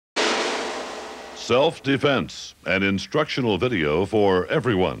Self-defense, an instructional video for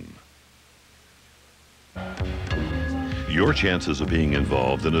everyone. Your chances of being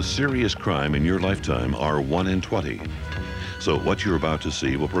involved in a serious crime in your lifetime are 1 in 20. So what you're about to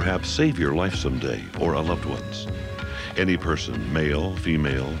see will perhaps save your life someday or a loved one's. Any person, male,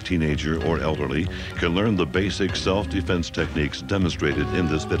 female, teenager, or elderly, can learn the basic self-defense techniques demonstrated in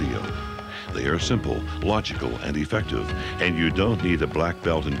this video. They are simple, logical, and effective, and you don't need a black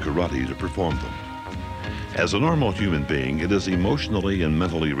belt in karate to perform them. As a normal human being, it is emotionally and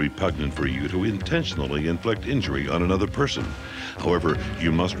mentally repugnant for you to intentionally inflict injury on another person. However,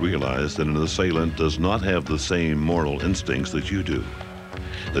 you must realize that an assailant does not have the same moral instincts that you do.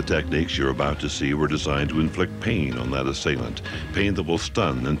 The techniques you're about to see were designed to inflict pain on that assailant, pain that will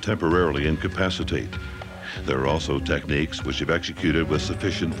stun and temporarily incapacitate. There are also techniques which, if executed with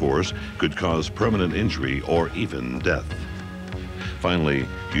sufficient force, could cause permanent injury or even death. Finally,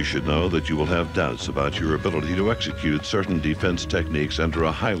 you should know that you will have doubts about your ability to execute certain defense techniques under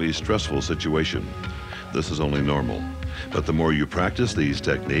a highly stressful situation. This is only normal, but the more you practice these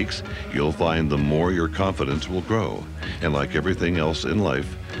techniques, you'll find the more your confidence will grow. And like everything else in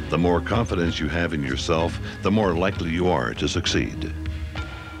life, the more confidence you have in yourself, the more likely you are to succeed.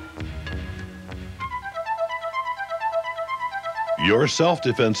 Your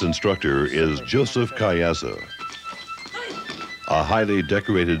self-defense instructor is Joseph Caiazza, a highly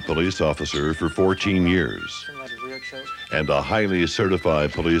decorated police officer for 14 years, and a highly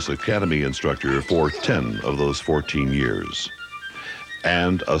certified police academy instructor for 10 of those 14 years,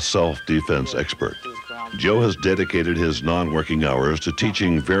 and a self-defense expert. Joe has dedicated his non-working hours to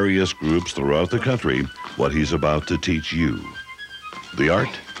teaching various groups throughout the country what he's about to teach you: the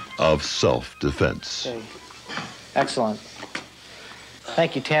art of self-defense. Okay. Excellent.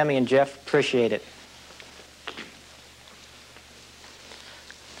 Thank you, Tammy and Jeff. Appreciate it.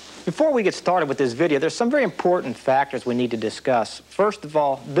 Before we get started with this video, there's some very important factors we need to discuss. First of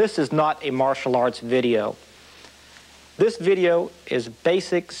all, this is not a martial arts video. This video is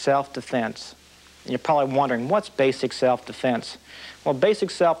basic self-defense. And you're probably wondering, what's basic self-defense? Well, basic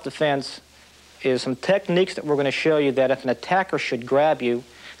self-defense is some techniques that we're going to show you that if an attacker should grab you,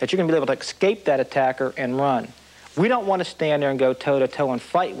 that you're going to be able to escape that attacker and run. We don't want to stand there and go toe-to-toe and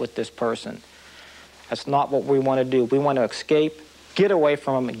fight with this person. That's not what we want to do. We want to escape, get away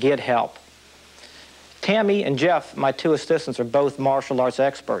from them, and get help. Tammy and Jeff, my two assistants, are both martial arts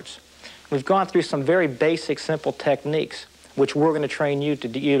experts. We've gone through some very basic, simple techniques, which we're going to train you to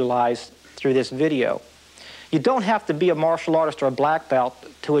utilize through this video. You don't have to be a martial artist or a black belt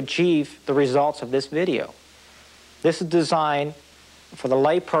to achieve the results of this video. This is designed for the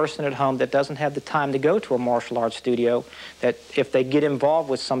lay person at home that doesn't have the time to go to a martial arts studio, that if they get involved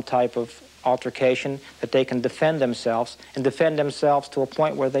with some type of altercation, that they can defend themselves, and defend themselves to a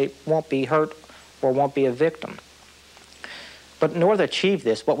point where they won't be hurt or won't be a victim. But in order to achieve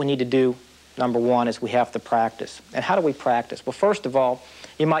this, what we need to do, number one, is we have to practice. And how do we practice? Well, first of all,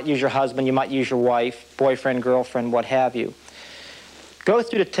 you might use your husband, you might use your wife, boyfriend, girlfriend, what have you. Go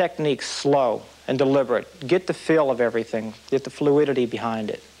through the technique slow and deliberate. Get the feel of everything, get the fluidity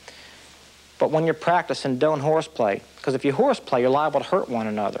behind it. But when you're practicing, don't horseplay, because if you horseplay, you're liable to hurt one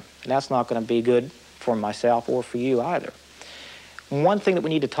another, and that's not going to be good for myself or for you either. One thing that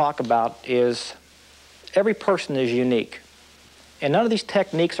we need to talk about is every person is unique, and none of these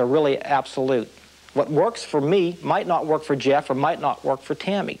techniques are really absolute. What works for me might not work for Jeff or might not work for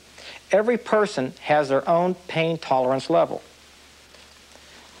Tammy. Every person has their own pain tolerance level.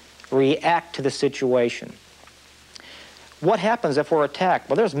 React to the situation. What happens if we're attacked?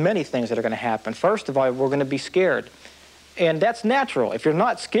 Well, there's many things that are going to happen. First of all, we're going to be scared. And that's natural. If you're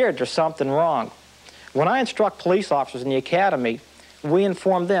not scared, there's something wrong. When I instruct police officers in the academy, we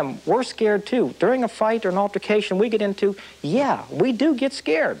inform them, we're scared too. During a fight or an altercation we get into, yeah, we do get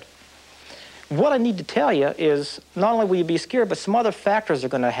scared. What I need to tell you is not only will you be scared, but some other factors are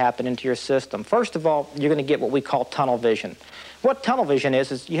going to happen into your system. First of all, you're going to get what we call tunnel vision. What tunnel vision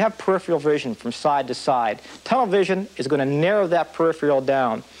is you have peripheral vision from side to side. Tunnel vision is going to narrow that peripheral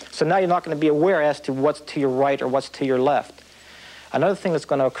down. So now you're not going to be aware as to what's to your right or what's to your left. Another thing that's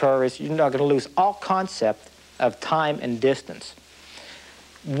going to occur is you're not going to lose all concept of time and distance.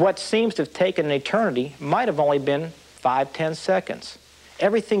 What seems to have taken an eternity might have only been 5-10 seconds.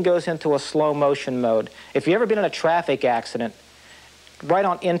 Everything goes into a slow motion mode. If you've ever been in a traffic accident, right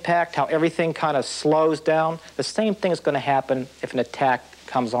on impact, how everything kind of slows down, the same thing is going to happen if an attack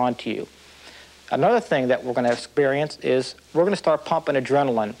comes onto you. Another thing that we're going to experience is we're going to start pumping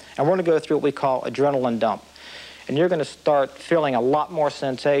adrenaline, and we're going to go through what we call adrenaline dump. And you're going to start feeling a lot more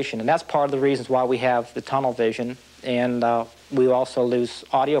sensation, and that's part of the reasons why we have the tunnel vision, and we also lose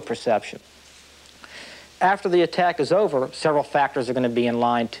audio perception. After the attack is over, several factors are going to be in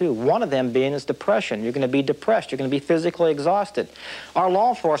line too. One of them being is depression. You're going to be depressed. You're going to be physically exhausted. Our law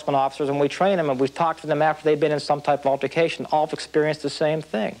enforcement officers, when we train them and we've talked to them after they've been in some type of altercation, all have experienced the same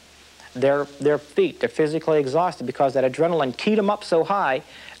thing. Their feet, they're physically exhausted because that adrenaline keyed them up so high,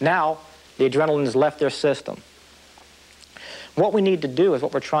 now the adrenaline has left their system. What we need to do is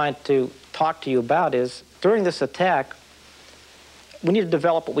what we're trying to talk to you about is, during this attack, we need to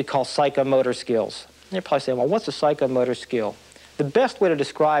develop what we call psychomotor skills. And you're probably saying, well, what's a psychomotor skill? The best way to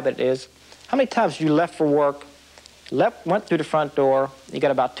describe it is, how many times you left for work, went through the front door, you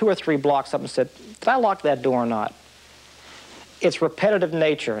got about 2 or 3 blocks up and said, did I lock that door or not? It's repetitive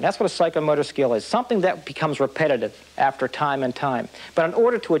nature, and that's what a psychomotor skill is, something that becomes repetitive after time and time. But in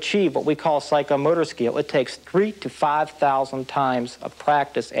order to achieve what we call a psychomotor skill, it takes 3,000 to 5,000 times of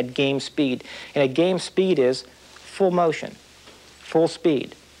practice at game speed. And at game speed is full motion, full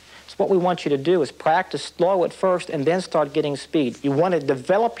speed. So what we want you to do is practice slow at first and then start getting speed. You want to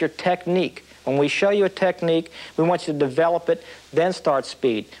develop your technique. When we show you a technique, we want you to develop it, then start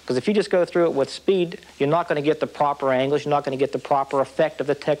speed. Because if you just go through it with speed, you're not going to get the proper angles, you're not going to get the proper effect of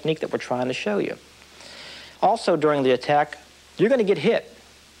the technique that we're trying to show you. Also during the attack, you're going to get hit,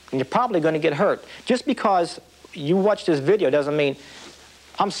 and you're probably going to get hurt. Just because you watch this video doesn't mean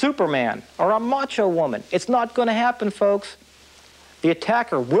I'm Superman or I'm Macho Woman. It's not going to happen, folks. The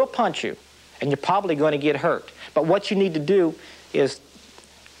attacker will punch you, and you're probably going to get hurt. But what you need to do is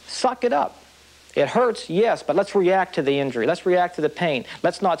suck it up. It hurts, yes, but let's react to the injury. Let's react to the pain.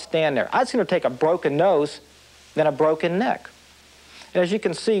 Let's not stand there. I'd sooner take a broken nose than a broken neck. And as you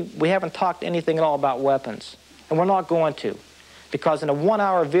can see, we haven't talked anything at all about weapons, and we're not going to, because in a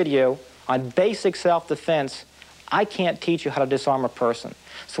 1-hour video on basic self-defense, I can't teach you how to disarm a person.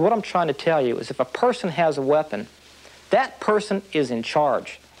 So what I'm trying to tell you is if a person has a weapon, that person is in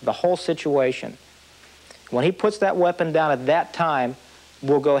charge of the whole situation. When he puts that weapon down at that time,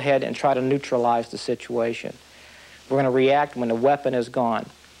 we'll go ahead and try to neutralize the situation. We're going to react when the weapon is gone.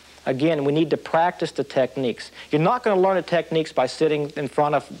 Again, we need to practice the techniques. You're not going to learn the techniques by sitting in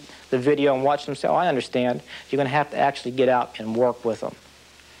front of the video and watch them say, oh, I understand. You're going to have to actually get out and work with them.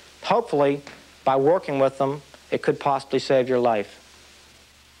 Hopefully, by working with them, it could possibly save your life.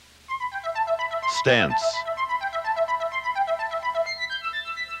 Stance.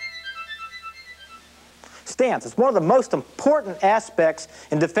 Stance. It's one of the most important aspects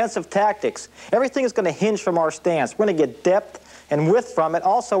in defensive tactics. Everything is going to hinge from our stance. We're going to get depth and width from it.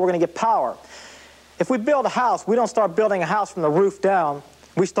 Also, we're going to get power. If we build a house, we don't start building a house from the roof down.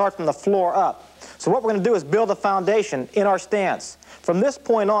 We start from the floor up. So what we're going to do is build a foundation in our stance. From this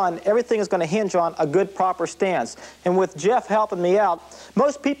point on, everything is going to hinge on a good, proper stance. And with Jeff helping me out,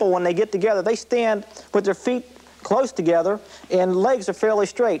 most people, when they get together, they stand with their feet close together and legs are fairly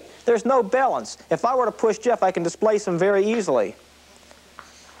straight. There's no balance. If I were to push Jeff, I can displace him very easily.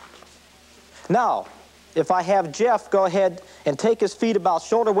 Now, if I have Jeff go ahead and take his feet about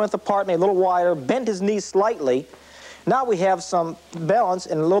shoulder width apart, maybe a little wider, bend his knees slightly, now we have some balance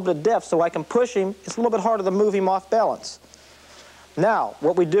and a little bit of depth, so I can push him. It's a little bit harder to move him off balance. Now,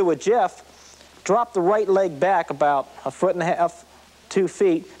 what we do with Jeff, drop the right leg back about 1.5 feet, 2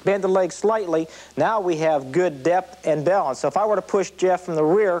 feet, bend the leg slightly. Now we have good depth and balance. So if I were to push Jeff from the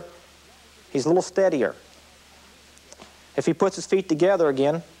rear, he's a little steadier. If he puts his feet together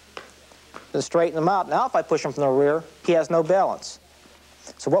again, then straighten them out. Now if I push him from the rear, he has no balance.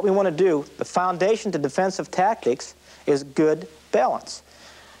 So what we want to do, the foundation to defensive tactics is good balance.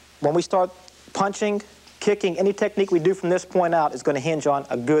 When we start punching, kicking, any technique we do from this point out is going to hinge on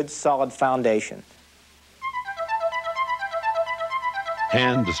a good, solid foundation.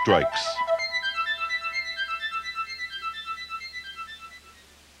 Hand strikes.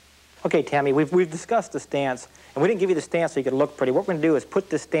 Okay, Tammy, we've discussed the stance, and we didn't give you the stance so you could look pretty. What we're going to do is put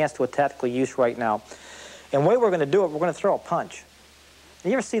this stance to a tactical use right now. And the way we're going to do it, we're going to throw a punch.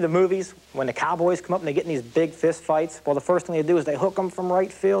 You ever see the movies when the cowboys come up and they get in these big fist fights? Well, the first thing they do is they hook them from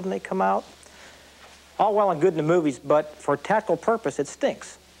right field and they come out. All well and good in the movies, but for a tactical purpose, it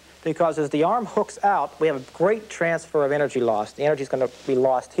stinks. Because as the arm hooks out, we have a great transfer of energy loss. The energy is going to be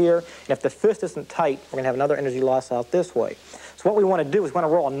lost here, and if the fist isn't tight, we're going to have another energy loss out this way. So what we want to do is we want to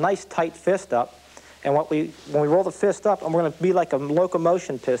roll a nice tight fist up, and when we roll the fist up, and we're going to be like a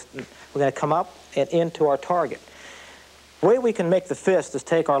locomotion piston. We're going to come up and into our target. The way we can make the fist is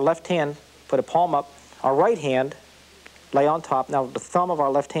take our left hand, put a palm up, our right hand lay on top. Now the thumb of our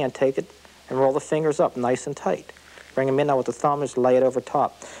left hand, take it and roll the fingers up nice and tight. Bring them in now with the thumb, just lay it over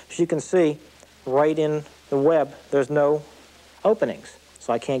top. As you can see, right in the web, there's no openings,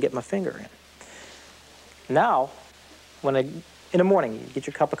 so I can't get my finger in. Now, when I In the morning, you get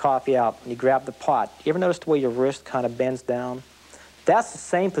your cup of coffee out, and you grab the pot. You ever notice the way your wrist kind of bends down? That's the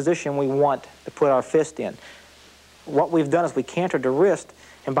same position we want to put our fist in. What we've done is we cantered the wrist,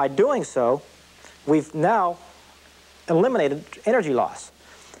 and by doing so, we've now eliminated energy loss.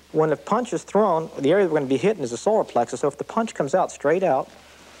 When the punch is thrown, the area we're going to be hitting is the solar plexus, so if the punch comes out straight out,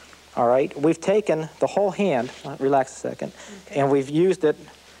 all right, we've taken the whole hand, relax a second, and we've used it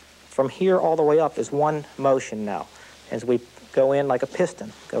from here all the way up as one motion now. As we go in like a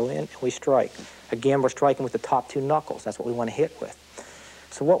piston, go in and we strike. Again, we're striking with the top two knuckles. That's what we want to hit with.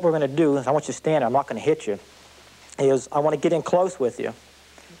 So what we're going to do is, I want you to stand there, I'm not going to hit you, is I want to get in close with you.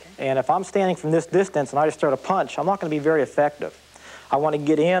 Okay. And if I'm standing from this distance and I just start a punch, I'm not going to be very effective. I want to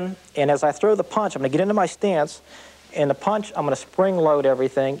get in, and as I throw the punch, I'm going to get into my stance, and the punch, I'm going to spring load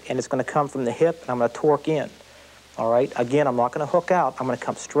everything, and it's going to come from the hip, and I'm going to torque in. All right? Again, I'm not going to hook out. I'm going to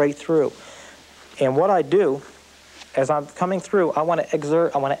come straight through. And what I do, as I'm coming through, I want to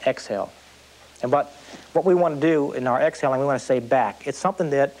exert, I want to exhale. And what we want to do in our exhaling, we want to say back. It's something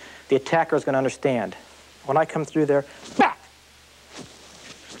that the attacker is going to understand. When I come through there, back!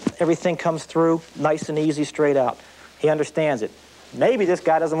 Everything comes through nice and easy, straight out. He understands it. Maybe this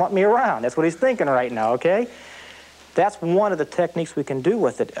guy doesn't want me around. That's what he's thinking right now, okay? That's one of the techniques we can do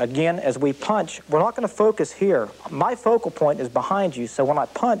with it. Again, as we punch, we're not going to focus here. My focal point is behind you, so when I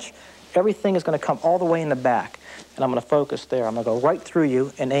punch, everything is going to come all the way in the back. And I'm going to focus there. I'm going to go right through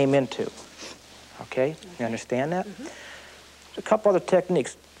you and aim into. Okay? You understand that? Mm-hmm. A couple other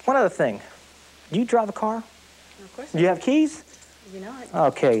techniques. One other thing. Do you drive a car? Of course. Do you have keys? You know it.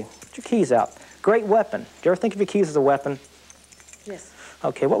 Okay. Put your keys out. Great weapon. Do you ever think of your keys as a weapon? Yes.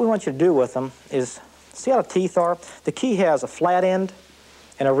 Okay, what we want you to do with them is, see how the teeth are? The key has a flat end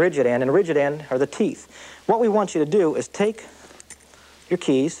and a rigid end, and the rigid end are the teeth. What we want you to do is take your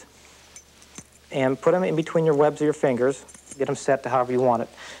keys and put them in between your webs of your fingers. Get them set to however you want it.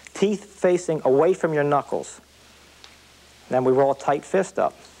 Teeth facing away from your knuckles. Then we roll a tight fist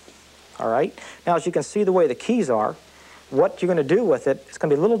up. All right? Now, as you can see the way the keys are, what you're going to do with it, it's going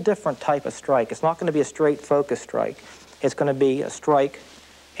to be a little different type of strike. It's not going to be a straight focus strike. It's going to be a strike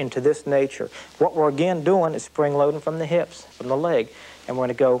into this nature. What we're again doing is spring loading from the hips, from the leg, and we're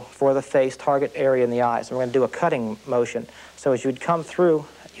going to go for the face, target area in the eyes. And we're going to do a cutting motion. So as you'd come through,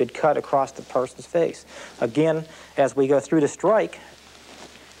 you'd cut across the person's face. Again, as we go through the strike,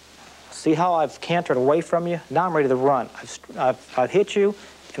 see how I've cantered away from you? Now I'm ready to run. I've hit you,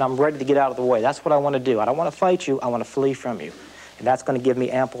 and I'm ready to get out of the way. That's what I want to do. I don't want to fight you. I want to flee from you. And that's going to give me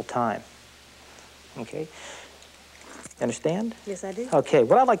ample time. Okay? Understand? Yes, I do. Okay,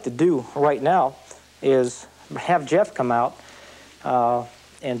 what I'd like to do right now is have Jeff come out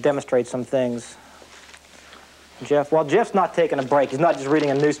and demonstrate some things. Jeff, well, Jeff's not taking a break. He's not just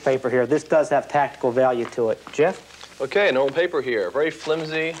reading a newspaper here. This does have tactical value to it. Jeff? Okay, an old paper here. Very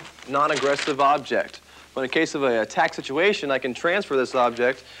flimsy, non-aggressive object. But in case of an attack situation, I can transfer this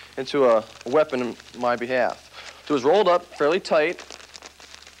object into a weapon on my behalf. So it's rolled up fairly tight.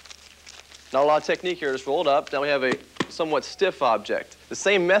 Not a lot of technique here, just rolled up. Now we have a somewhat stiff object. The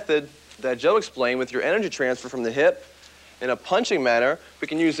same method that Joe explained with your energy transfer from the hip in a punching manner, we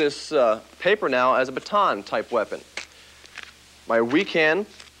can use this paper now as a baton type weapon. My weak hand,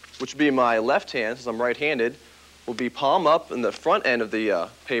 which would be my left hand, since I'm right-handed, will be palm up in the front end of the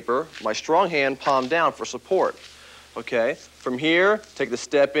paper, my strong hand palm down for support. Okay, from here, take the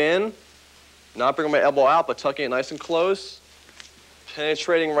step in, not bringing my elbow out, but tucking it nice and close,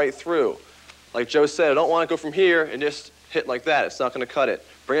 penetrating right through. Like Joe said, I don't want to go from here and just hit like that. It's not going to cut it.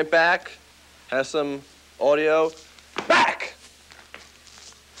 Bring it back, have some audio. Back!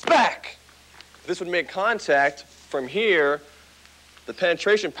 It's back! If this would make contact from here, the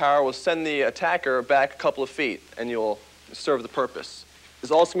penetration power will send the attacker back a couple of feet, and you'll serve the purpose. This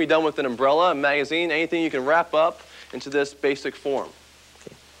is also going to be done with an umbrella, a magazine, anything you can wrap up into this basic form.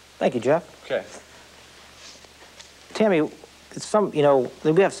 Okay. Thank you, Jeff. Okay. Tammy,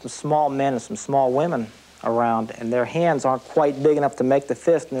 we have some small men and some small women around, and their hands aren't quite big enough to make the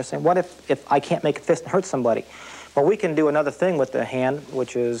fist, and they're saying, what if I can't make a fist and hurt somebody? Well, we can do another thing with the hand,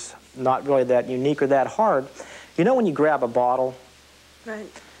 which is not really that unique or that hard. You know when you grab a bottle, right,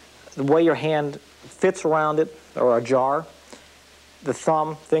 the way your hand fits around it, or a jar, the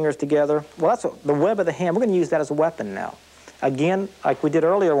thumb, fingers together, well, that's the web of the hand. We're going to use that as a weapon now. Again, like we did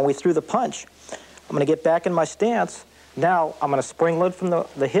earlier when we threw the punch, I'm going to get back in my stance. Now I'm going to spring load from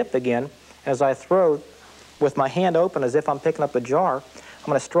the hip again. As I throw with my hand open as if I'm picking up a jar, I'm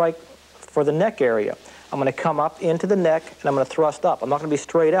going to strike for the neck area. I'm going to come up into the neck, and I'm going to thrust up. I'm not going to be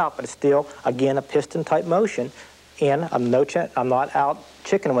straight out, but it's still, again, a piston-type motion. And I'm not out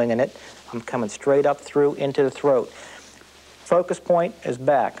chicken winging it. I'm coming straight up through into the throat. focus point is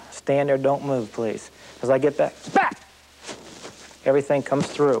back. Stand there, don't move, please. As I get back, everything comes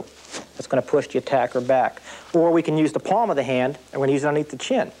through. That's going to push the attacker back. Or we can use the palm of the hand, and we're going to use it underneath the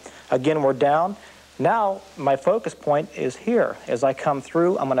chin. Again, we're down. Now, my focus point is here. As I come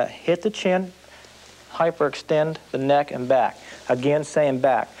through, I'm going to hit the chin, hyperextend the neck, and back. Again, same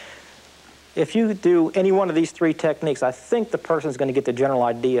back. If you do any one of these three techniques, I think the person's going to get the general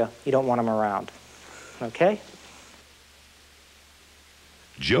idea. You don't want them around. Okay?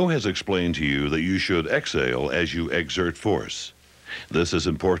 Joe has explained to you that you should exhale as you exert force. This is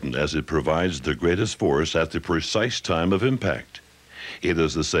important as it provides the greatest force at the precise time of impact. It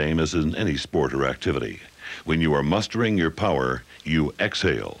is the same as in any sport or activity. When you are mustering your power, you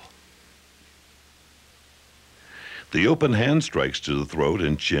exhale. The open hand strikes to the throat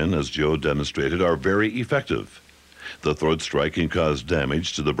and chin, as Joe demonstrated, are very effective. The throat strike can cause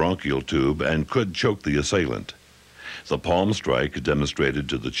damage to the bronchial tube and could choke the assailant. The palm strike, demonstrated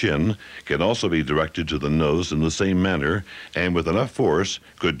to the chin, can also be directed to the nose in the same manner, and with enough force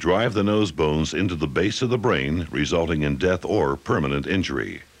could drive the nose bones into the base of the brain, resulting in death or permanent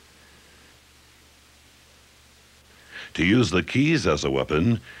injury. To use the keys as a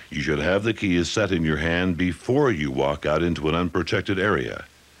weapon, you should have the keys set in your hand before you walk out into an unprotected area.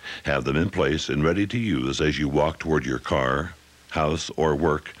 Have them in place and ready to use as you walk toward your car, house, or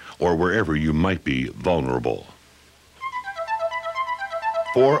work, or wherever you might be vulnerable.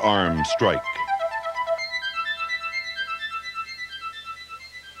 Forearm strike.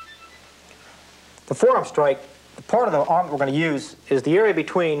 The forearm strike, the part of the arm that we're going to use is the area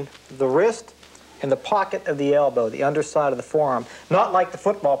between the wrist and the pocket of the elbow, the underside of the forearm. Not like the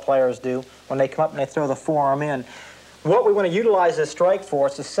football players do when they come up and they throw the forearm in. What we want to utilize this strike for,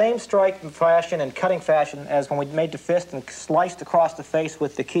 it's the same strike fashion and cutting fashion as when we made the fist and sliced across the face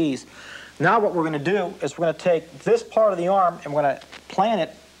with the keys. Now what we're going to do is we're going to take this part of the arm and we're going to plant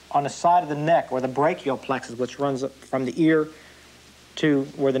it on the side of the neck, or the brachial plexus, which runs from the ear to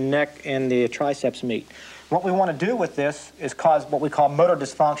where the neck and the triceps meet. What we want to do with this is cause what we call motor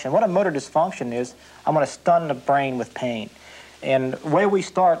dysfunction. What a motor dysfunction is, I'm going to stun the brain with pain. And the way we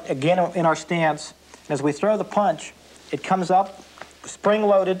start, again, in our stance, as we throw the punch, it comes up,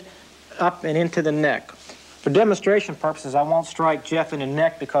 spring-loaded, up and into the neck. For demonstration purposes, I won't strike Jeff in the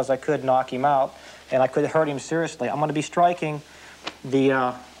neck because I could knock him out, and I could hurt him seriously. I'm going to be striking the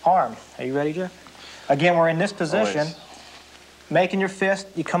arm. Are you ready, Jeff? Again, we're in this position. Always. Making your fist,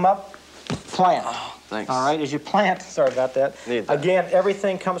 you come up, plant. Oh, thanks. All right, as you plant, sorry about that. Need that. Again,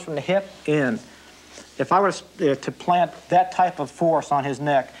 everything comes from the hip in. If I were to plant that type of force on his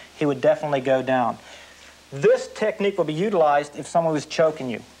neck, he would definitely go down. This technique will be utilized if someone was choking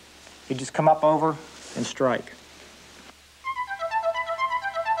you. You just come up over and strike.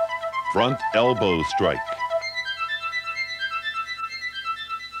 Front elbow strike.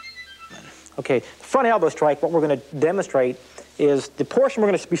 Okay, the front elbow strike, what we're going to demonstrate is the portion we're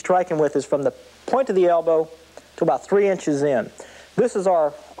going to be striking with is from the point of the elbow to about 3 inches in. This is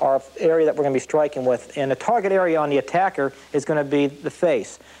our area that we're going to be striking with, and the target area on the attacker is going to be the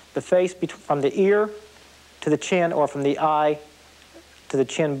face. The face from the ear to the chin, or from the eye to the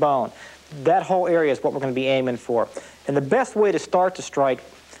chin bone. That whole area is what we're going to be aiming for. And the best way to start the strike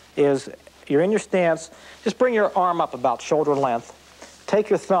is, you're in your stance, just bring your arm up about shoulder length, take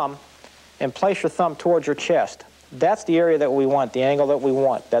your thumb and place your thumb towards your chest. That's the area that we want, the angle that we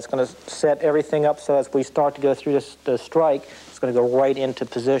want. That's going to set everything up so as we start to go through the strike, it's going to go right into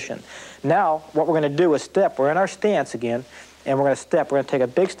position. Now, what we're going to do is step. We're in our stance again, and we're going to step. We're going to take a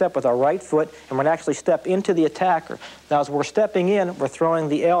big step with our right foot, and we're going to actually step into the attacker. Now, as we're stepping in, we're throwing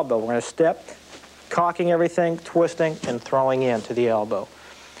the elbow. We're going to step, cocking everything, twisting, and throwing into the elbow.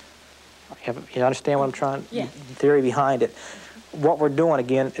 You understand what I'm trying? Yeah. The theory behind it. What we're doing,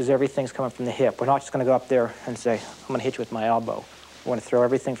 again, is everything's coming from the hip. We're not just going to go up there and say, I'm going to hit you with my elbow. We're going to throw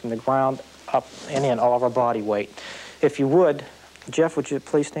everything from the ground up and in, all of our body weight. If you would, Jeff, would you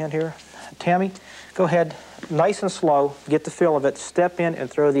please stand here? Tammy, go ahead, nice and slow, get the feel of it, step in and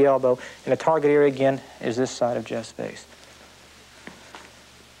throw the elbow. And the target area, again, is this side of Jeff's face.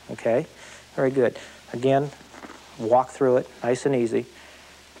 Okay, very good. Again, walk through it, nice and easy.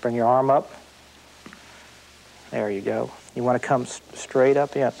 Bring your arm up. There you go. You want to come straight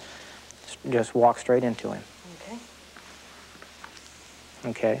up in. Just walk straight into him. Okay.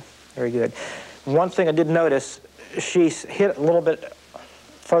 Okay, very good. One thing I did notice, she hit a little bit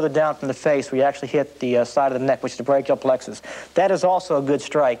further down from the face where you actually hit the side of the neck, which is the brachial plexus. That is also a good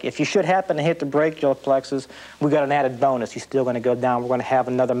strike. If you should happen to hit the brachial plexus, we got an added bonus. You're still going to go down. We're going to have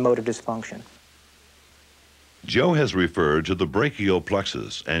another motor dysfunction. Joe has referred to the brachial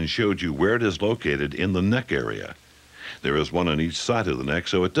plexus and showed you where it is located in the neck area. There is one on each side of the neck,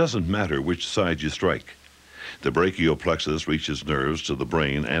 so it doesn't matter which side you strike. The brachial plexus reaches nerves to the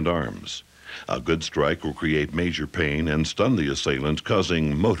brain and arms. A good strike will create major pain and stun the assailant,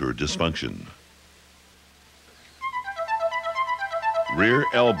 causing motor dysfunction. Rear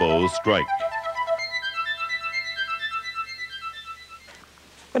elbow strike.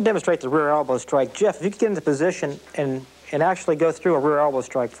 I'm going to demonstrate the rear elbow strike. Jeff, if you could get into position and actually go through a rear elbow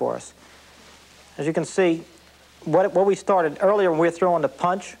strike for us. As you can see, what we started earlier when we were throwing the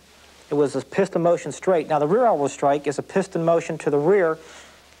punch, it was a piston motion straight. Now the rear elbow strike is a piston motion to the rear.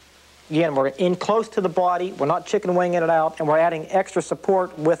 Again, we're in close to the body, we're not chicken winging it out, and we're adding extra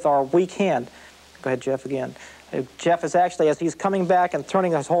support with our weak hand. Go ahead, Jeff, again. Jeff is actually, as he's coming back and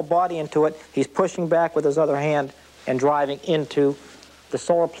turning his whole body into it, he's pushing back with his other hand and driving into the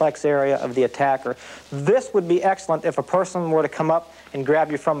solar plex area of the attacker. This would be excellent if a person were to come up and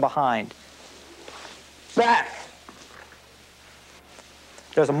grab you from behind. Back!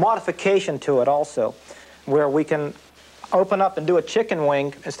 There's a modification to it also, where we can open up and do a chicken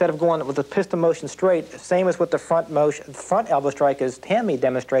wing instead of going with the piston motion straight, same as with the front motion. The front elbow strike, as Tammy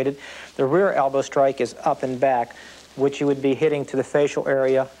demonstrated. The rear elbow strike is up and back, which you would be hitting to the facial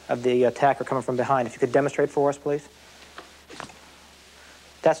area of the attacker coming from behind. If you could demonstrate for us, please.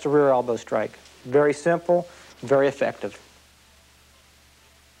 That's the rear elbow strike. Very simple, very effective.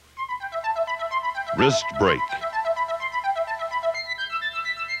 Wrist break.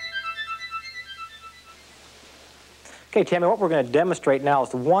 Okay, Tammy, what we're going to demonstrate now is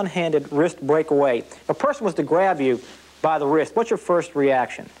the one-handed wrist breakaway. If a person was to grab you by the wrist, what's your first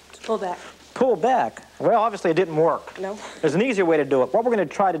reaction? Pull back. Pull back. Well, obviously it didn't work. No. There's an easier way to do it. What we're going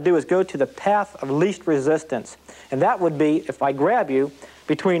to try to do is go to the path of least resistance. And that would be if I grab you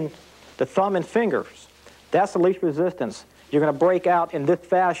between the thumb and fingers. That's the least resistance. You're going to break out in this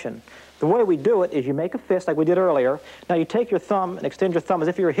fashion. The way we do it is you make a fist like we did earlier. Now you take your thumb and extend your thumb as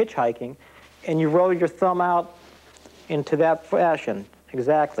if you were hitchhiking, and you roll your thumb out into that fashion,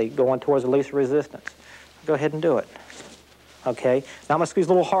 exactly, going towards the least resistance. Go ahead and do it. Okay, now I'm going to squeeze a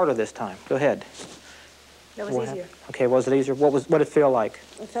little harder this time. Go ahead. That was easier. Okay, was it easier? What did it feel like?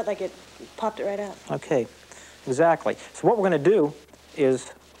 It felt like it popped it right out. Okay, exactly. So what we're going to do is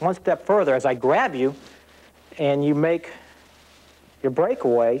one step further. As I grab you and you make your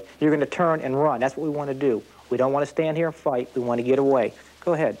breakaway, you're going to turn and run. That's what we want to do. We don't want to stand here and fight. We want to get away.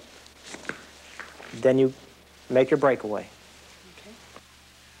 Go ahead. Then you make your breakaway. Okay.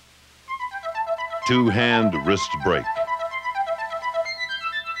 Two-hand wrist break.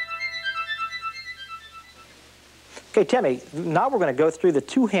 Okay, Timmy, now we're going to go through the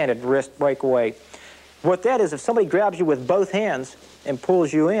two-handed wrist breakaway. What that is, if somebody grabs you with both hands and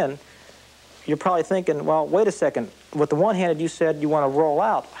pulls you in, you're probably thinking, well, wait a second. With the one-handed, you said you want to roll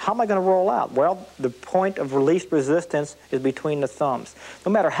out. How am I going to roll out? Well, the point of least resistance is between the thumbs.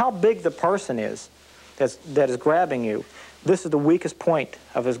 No matter how big the person is that is grabbing you, this is the weakest point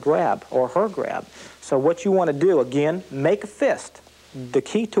of his grab or her grab. So what you want to do, again, make a fist. The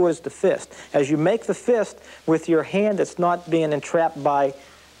key to it is the fist. As you make the fist with your hand that's not being entrapped by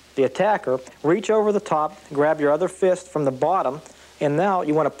the attacker, reach over the top, grab your other fist from the bottom, and now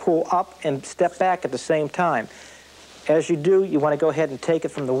you want to pull up and step back at the same time. As you do, you want to go ahead and take it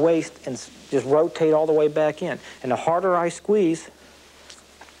from the waist and just rotate all the way back in. And the harder I squeeze,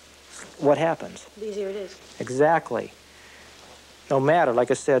 what happens? The easier it is. Exactly. No matter,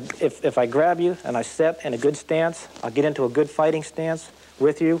 like I said, if I grab you and I set in a good stance, I'll get into a good fighting stance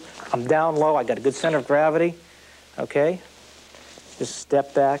with you. I'm down low, I got a good center of gravity, okay? Just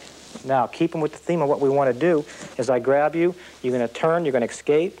step back. Now, keeping with the theme of what we want to do, as I grab you, you're going to turn, you're going to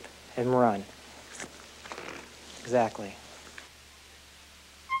escape, and run. Exactly.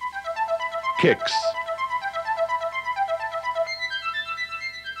 Kicks.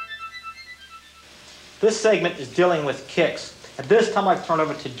 This segment is dealing with kicks. At this time, I've turned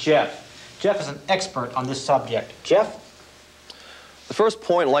over to Jeff. Jeff is an expert on this subject. Jeff? The first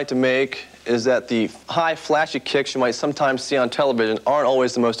point I'd like to make is that the high, flashy kicks you might sometimes see on television aren't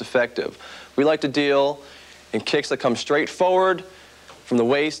always the most effective. We like to deal in kicks that come straight forward from the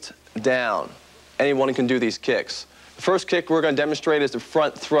waist down. Anyone can do these kicks. The first kick we're going to demonstrate is the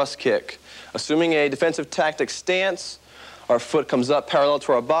front thrust kick. Assuming a defensive tactic stance, our foot comes up parallel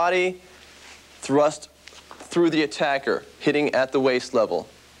to our body, thrust through the attacker, hitting at the waist level.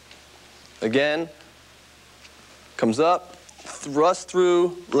 Again, comes up, thrust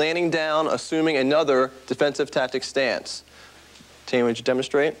through, landing down, assuming another defensive tactic stance. Tammy, would you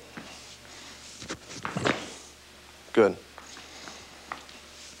demonstrate? Good.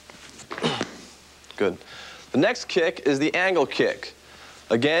 Good. The next kick is the angle kick.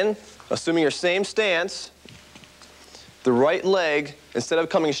 Again, assuming your same stance, The right leg, instead of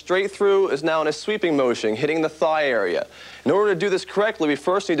coming straight through, is now in a sweeping motion, hitting the thigh area. In order to do this correctly, we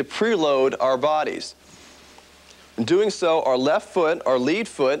first need to preload our bodies. In doing so, our left foot, our lead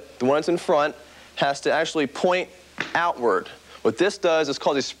foot, the one that's in front, has to actually point outward. What this does is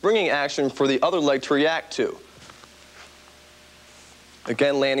cause a springing action for the other leg to react to.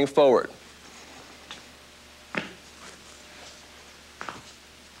 Again, landing forward.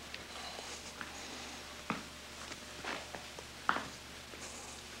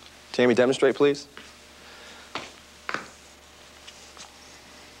 Tammy, demonstrate, please.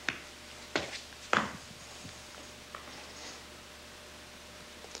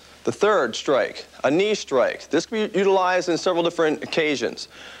 The third strike, a knee strike. This can be utilized in several different occasions.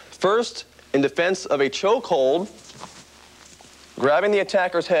 First, in defense of a chokehold, grabbing the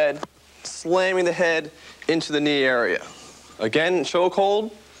attacker's head, slamming the head into the knee area. Again,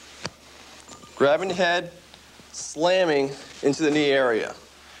 chokehold, grabbing the head, slamming into the knee area.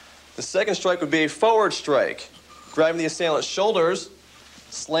 The second strike would be a forward strike, grabbing the assailant's shoulders,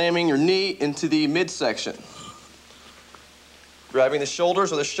 slamming your knee into the midsection. Grabbing the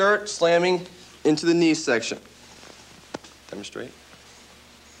shoulders or the shirt, slamming into the knee section. Demonstrate.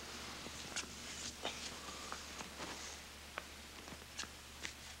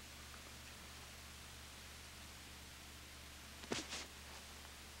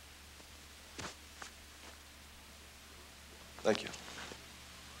 Thank you.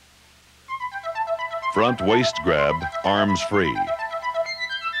 Front waist grab, arms free.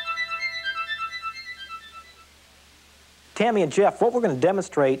 Tammy and Jeff, what we're going to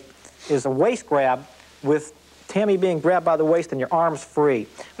demonstrate is a waist grab with Tammy being grabbed by the waist and your arms free.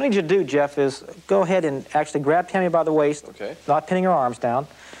 What I need you to do, Jeff, is go ahead and actually grab Tammy by the waist, Okay. not pinning her arms down.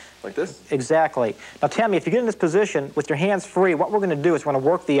 Like this? Exactly. Now, Tammy, if you get in this position with your hands free, what we're going to do is we're going to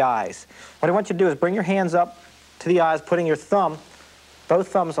work the eyes. What I want you to do is bring your hands up to the eyes, putting your thumb, both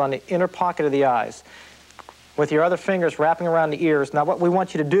thumbs on the inner pocket of the eyes, with your other fingers wrapping around the ears. Now, what we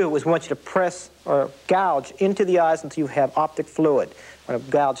want you to do is we want you to press or gouge into the eyes until you have optic fluid. We're going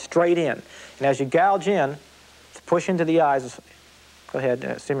to gouge straight in. And as you gouge in, push into the eyes, go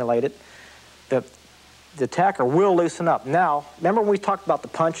ahead, simulate it, the attacker will loosen up. Now, remember when we talked about the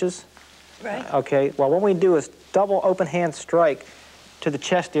punches? Right. Okay, well, what we do is double open hand strike to the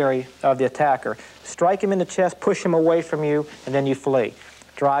chest area of the attacker. Strike him in the chest, push him away from you, and then you flee.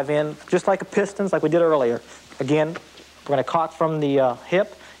 Drive in, just like a pistons, like we did earlier. Again, we're going to cock from the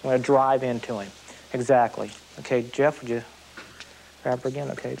hip. We're going to drive into him. Exactly. Okay, Jeff, would you grab her again?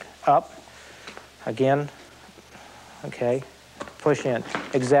 Okay, up. Again. Okay, push in.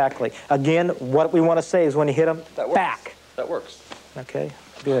 Exactly. Again, what we want to say is when you hit him, That works. back. That works. Okay,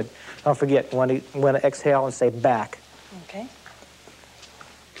 good. Don't forget, you want to exhale and say back. Okay.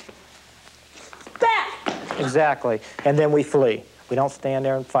 Exactly. And then we flee. We don't stand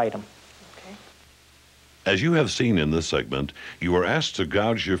there and fight them. Okay. As you have seen in this segment, you are asked to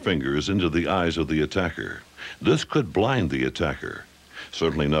gouge your fingers into the eyes of the attacker. This could blind the attacker.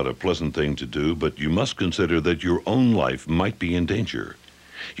 Certainly not a pleasant thing to do, but you must consider that your own life might be in danger.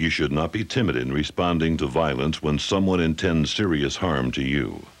 You should not be timid in responding to violence when someone intends serious harm to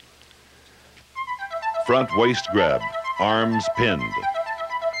you. Front waist grab, arms pinned.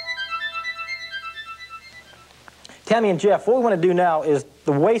 Tammy and Jeff, what we want to do now is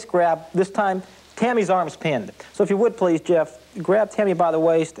the waist grab. This time, Tammy's arm's pinned. So if you would please, Jeff, grab Tammy by the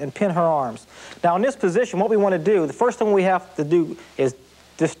waist and pin her arms. Now in this position, what we want to do, the first thing we have to do is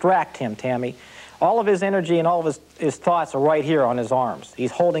distract him, Tammy. All of his energy and all of his thoughts are right here on his arms.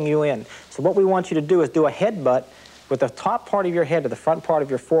 He's holding you in. So what we want you to do is do a headbutt with the top part of your head to the front part of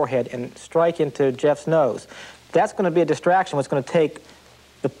your forehead and strike into Jeff's nose. That's going to be a distraction. It's going to take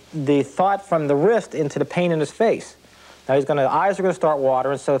the thought from the wrist into the pain in his face. Now his eyes are going to start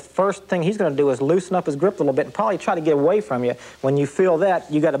watering, so the first thing he's going to do is loosen up his grip a little bit and probably try to get away from you. When you feel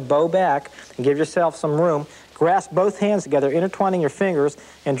that, you got to bow back and give yourself some room. Grasp both hands together, intertwining your fingers,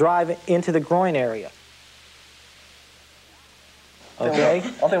 and drive into the groin area. Okay?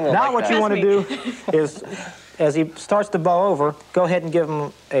 Now what you want to do is, as he starts to bow over, go ahead and give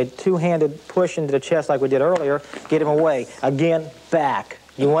him a two-handed push into the chest like we did earlier. Get him away. Again, back.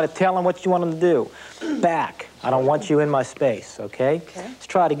 You want to tell him what you want him to do. Back. I don't want you in my space, okay? Okay. Let's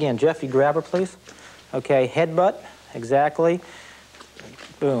try it again. Jeff, you grab her, please. Okay, headbutt. Exactly.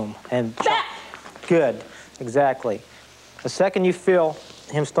 Boom. And back. Good. Exactly. The second you feel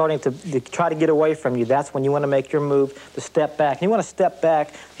him starting to try to get away from you, that's when you want to make your move to step back. And you want to step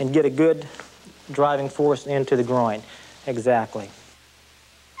back and get a good driving force into the groin. Exactly.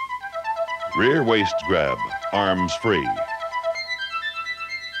 Rear waist grab, arms free.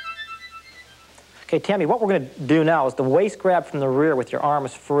 Okay, Tammy, what we're going to do now is the waist grab from the rear with your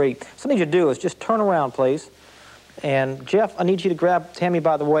arms free. Something you do is just turn around, please. And Jeff, I need you to grab Tammy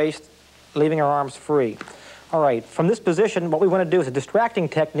by the waist, leaving her arms free. All right, from this position, what we want to do is a distracting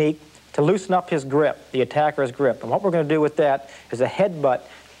technique to loosen up his grip, the attacker's grip. And what we're going to do with that is a headbutt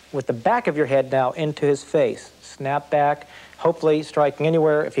with the back of your head now into his face. Snap back, hopefully striking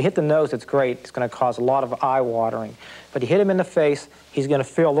anywhere. If you hit the nose, it's great. It's going to cause a lot of eye watering. But you hit him in the face, he's going to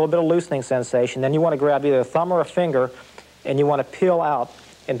feel a little bit of loosening sensation. Then you want to grab either a thumb or a finger, and you want to peel out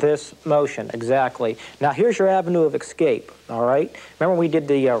in this motion, exactly. Now here's your avenue of escape, all right? Remember we did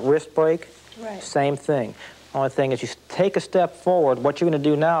the wrist break? Right. Same thing. Only thing is you take a step forward. What you're going to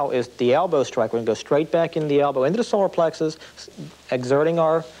do now is the elbow strike. We're going to go straight back into the elbow, into the solar plexus, exerting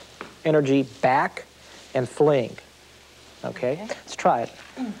our energy back and fleeing. Okay? Let's try it.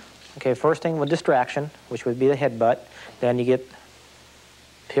 Okay, first thing with distraction, which would be the headbutt. Then you get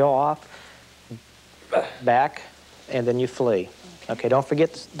peel off, back, and then you flee. Okay, don't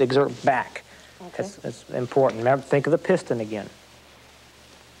forget to exert back. Okay. That's important. Remember, think of the piston again.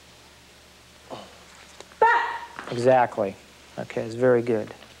 Exactly. Okay, it's very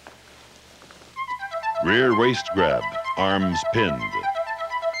good. Rear waist grab, arms pinned.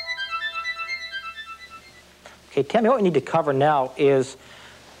 Okay, Tammy, what we need to cover now is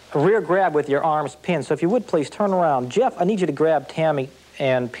a rear grab with your arms pinned. So if you would please turn around. Jeff, I need you to grab Tammy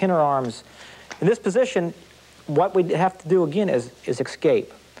and pin her arms. In this position, what we have to do again is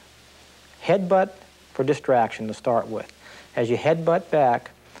escape. Headbutt for distraction to start with. As you headbutt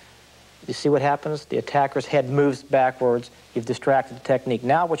back, you see what happens? The attacker's head moves backwards. You've distracted the technique.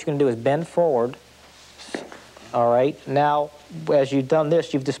 Now what you're going to do is bend forward. All right? Now, as you've done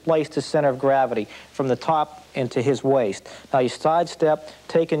this, you've displaced his center of gravity from the top into his waist. Now you sidestep,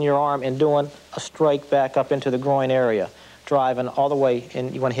 taking your arm and doing a strike back up into the groin area, driving all the way,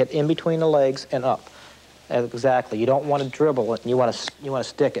 and you want to hit in between the legs and up. Exactly. You don't want to dribble it. You want to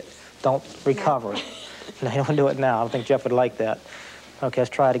stick it. Don't recover it. No, you don't want to do it now. I don't think Jeff would like that. Okay,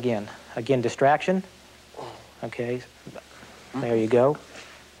 let's try it again. Again, distraction. Okay, there you go.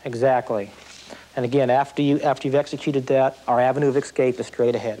 Exactly. And again, after you've executed that, our avenue of escape is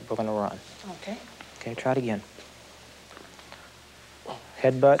straight ahead. We're going to run. Okay. Okay, try it again.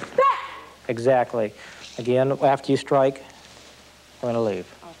 Headbutt. Exactly. Again, after you strike, we're going to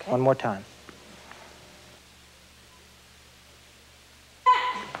leave. Okay. One more time.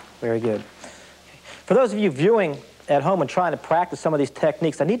 Very good. For those of you viewing at home and trying to practice some of these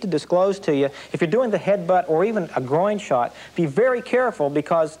techniques, I need to disclose to you, if you're doing the headbutt or even a groin shot, be very careful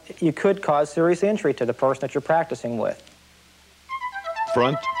because you could cause serious injury to the person that you're practicing with.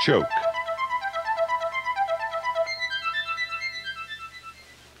 Front choke.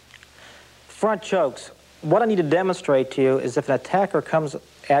 Front chokes. What I need to demonstrate to you is if an attacker comes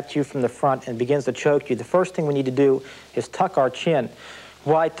at you from the front and begins to choke you, the first thing we need to do is tuck our chin.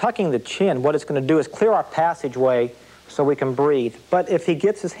 By tucking the chin, what it's going to do is clear our passageway so we can breathe. But if he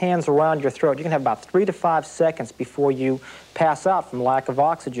gets his hands around your throat, you can have about 3 to 5 seconds before you pass out from lack of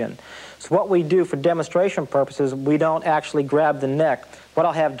oxygen. So what we do for demonstration purposes, we don't actually grab the neck. What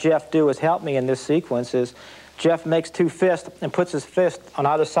I'll have Jeff do is help me in this sequence is Jeff makes 2 fists and puts his fist on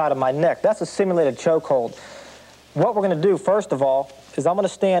either side of my neck. That's a simulated chokehold. What we're going to do, first of all, is I'm going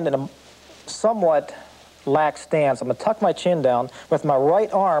to stand in a somewhat lax stance. I'm going to tuck my chin down. With my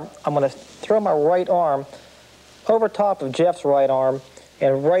right arm, I'm going to throw my right arm over top of Jeff's right arm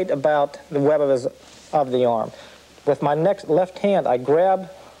and right about the web of the arm. With my left hand, I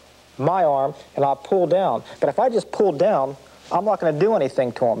grab my arm and I'll pull down. But if I just pull down, I'm not going to do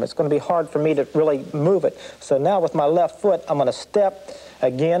anything to him. It's going to be hard for me to really move it. So now with my left foot, I'm going to step.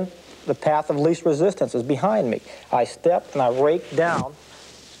 Again, the path of least resistance is behind me. I step and I rake down,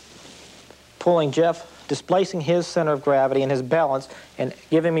 pulling Jeff, displacing his center of gravity and his balance and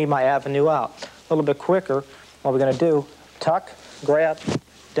giving me my avenue out. A little bit quicker, what we're going to do, tuck, grab,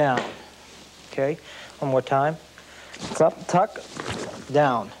 down. Okay, one more time. Up, tuck,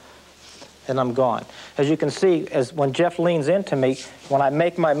 down, and I'm gone. As you can see, when Jeff leans into me, when I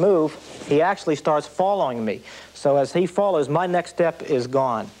make my move, he actually starts following me. So as he follows, my next step is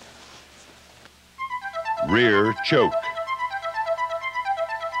gone. Rear choke.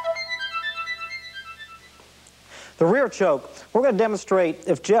 The rear choke, we're going to demonstrate,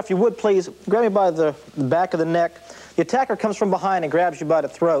 if Jeff, you would please, grab me by the back of the neck. The attacker comes from behind and grabs you by the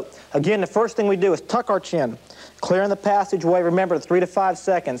throat. Again, the first thing we do is tuck our chin, clearing the passageway, remember, 3 to 5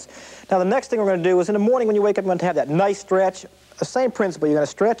 seconds. Now, the next thing we're going to do is in the morning when you wake up, you're going to have that nice stretch. The same principle, you're going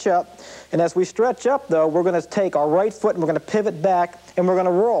to stretch up. And as we stretch up, though, we're going to take our right foot and we're going to pivot back and we're going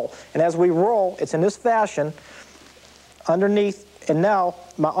to roll. And as we roll, it's in this fashion, underneath, and now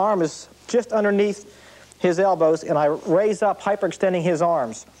my arm is just underneath his elbows, and I raise up, hyperextending his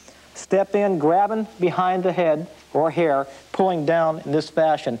arms. Step in, grabbing behind the head or hair, pulling down in this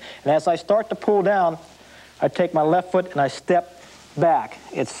fashion. And as I start to pull down, I take my left foot and I step back.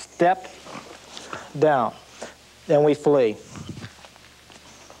 It's step down. Then we flee.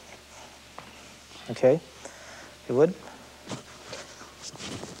 Okay, you would.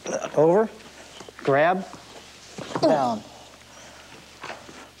 Over, grab, down.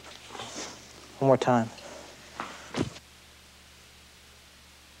 One more time.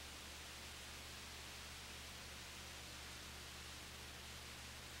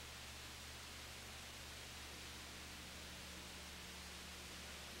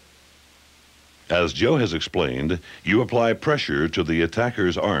 As Joe has explained, you apply pressure to the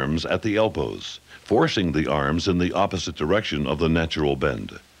attacker's arms at the elbows, forcing the arms in the opposite direction of the natural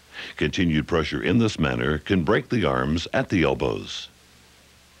bend. Continued pressure in this manner can break the arms at the elbows.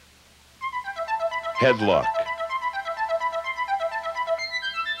 Headlock.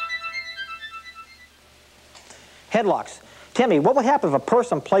 Headlocks. Tammy, what would happen if a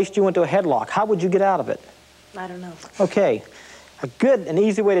person placed you into a headlock? How would you get out of it? I don't know. Okay. A good and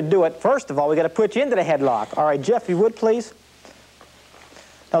easy way to do it, first of all, we got to put you into the headlock. All right, Jeff, if you would, please.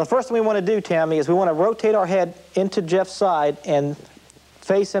 Now, the first thing we want to do, Tammy, is we want to rotate our head into Jeff's side and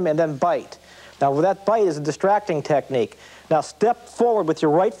face him and then bite. Now, that bite is a distracting technique. Now, step forward with your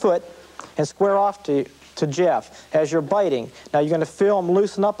right foot and square off to Jeff as you're biting. Now, you're going to feel him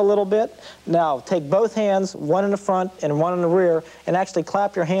loosen up a little bit. Now, take both hands, one in the front and one in the rear, and actually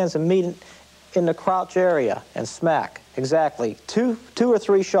clap your hands and meet in the crouch area and smack. Exactly. Two or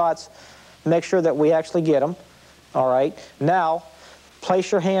three shots. Make sure that we actually get them. All right. Now, place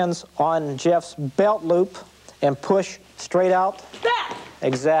your hands on Jeff's belt loop and push straight out. Back!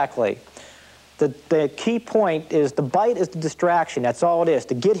 Exactly. The key point is the bite is the distraction. That's all it is,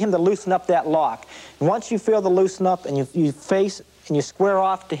 to get him to loosen up that lock. Once you feel the loosen up and you face and you square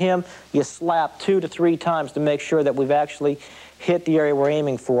off to him, you slap 2 to 3 times to make sure that we've actually hit the area we're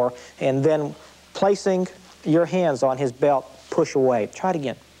aiming for, and then placing your hands on his belt, push away. Try it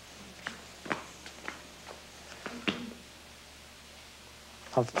again.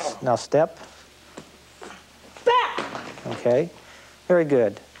 Now step. Back! Okay. Very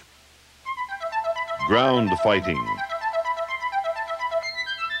good. Ground fighting.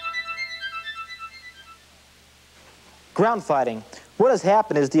 Ground fighting. What has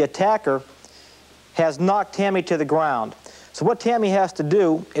happened is the attacker has knocked Tammy to the ground. So what Tammy has to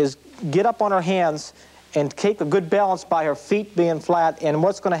do is get up on her hands and keep a good balance by her feet being flat, and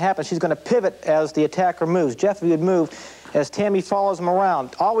what's going to happen, she's going to pivot as the attacker moves. Jeff, if you would move as Tammy follows him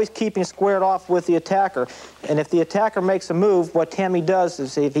around, always keeping squared off with the attacker. And if the attacker makes a move, what Tammy does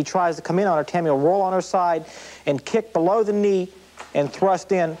is if he tries to come in on her, Tammy will roll on her side and kick below the knee and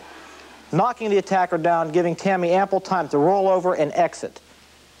thrust in, knocking the attacker down, giving Tammy ample time to roll over and exit.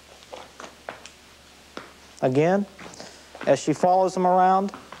 Again, as she follows him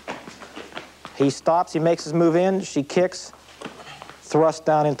around, he stops, he makes his move in, she kicks, thrust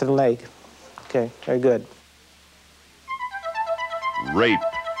down into the leg. Okay, very good. Rape.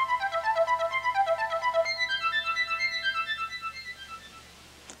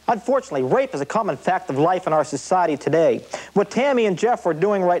 Unfortunately, rape is a common fact of life in our society today. What Tammy and Jeff are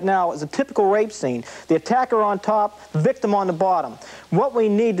doing right now is a typical rape scene. The attacker on top, victim on the bottom. What we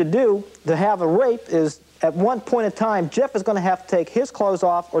need to do to have a rape is, at one point in time, Jeff is going to have to take his clothes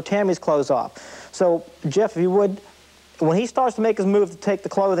off or Tammy's clothes off. So, Jeff, if you would, when he starts to make his move to take the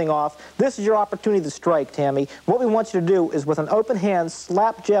clothing off, this is your opportunity to strike, Tammy. What we want you to do is, with an open hand,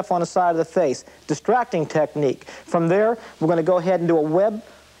 slap Jeff on the side of the face. Distracting technique. From there, we're going to go ahead and do a web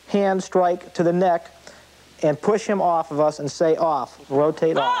hand strike to the neck and push him off of us and say off.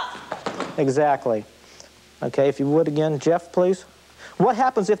 Rotate off. Exactly. Okay, if you would again, Jeff, please. What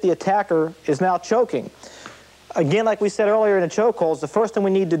happens if the attacker is now choking? Again, like we said earlier in the chokeholds, the first thing we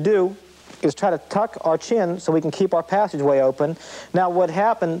need to do is try to tuck our chin so we can keep our passageway open. Now, what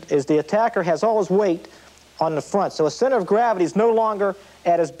happened is the attacker has all his weight on the front. So his center of gravity is no longer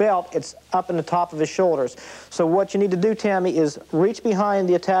at his belt, it's up in the top of his shoulders. So what you need to do, Tammy, is reach behind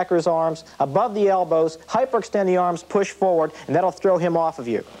the attacker's arms, above the elbows, hyperextend the arms, push forward, and that'll throw him off of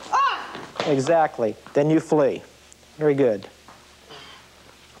you. Ah! Exactly. Then you flee. Very good.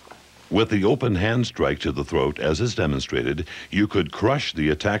 With the open hand strike to the throat, as is demonstrated, you could crush the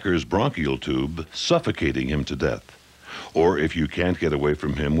attacker's bronchial tube, suffocating him to death. Or if you can't get away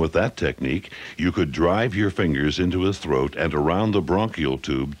from him with that technique, you could drive your fingers into his throat and around the bronchial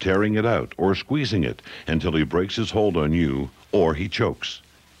tube, tearing it out or squeezing it until he breaks his hold on you or he chokes.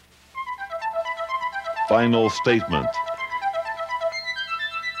 Final statement.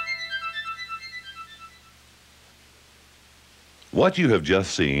 What you have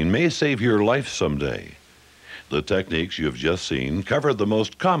just seen may save your life someday. The techniques you have just seen cover the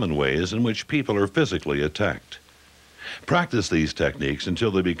most common ways in which people are physically attacked. Practice these techniques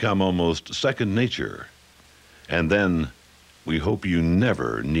until they become almost second nature. And then, we hope you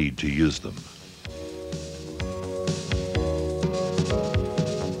never need to use them.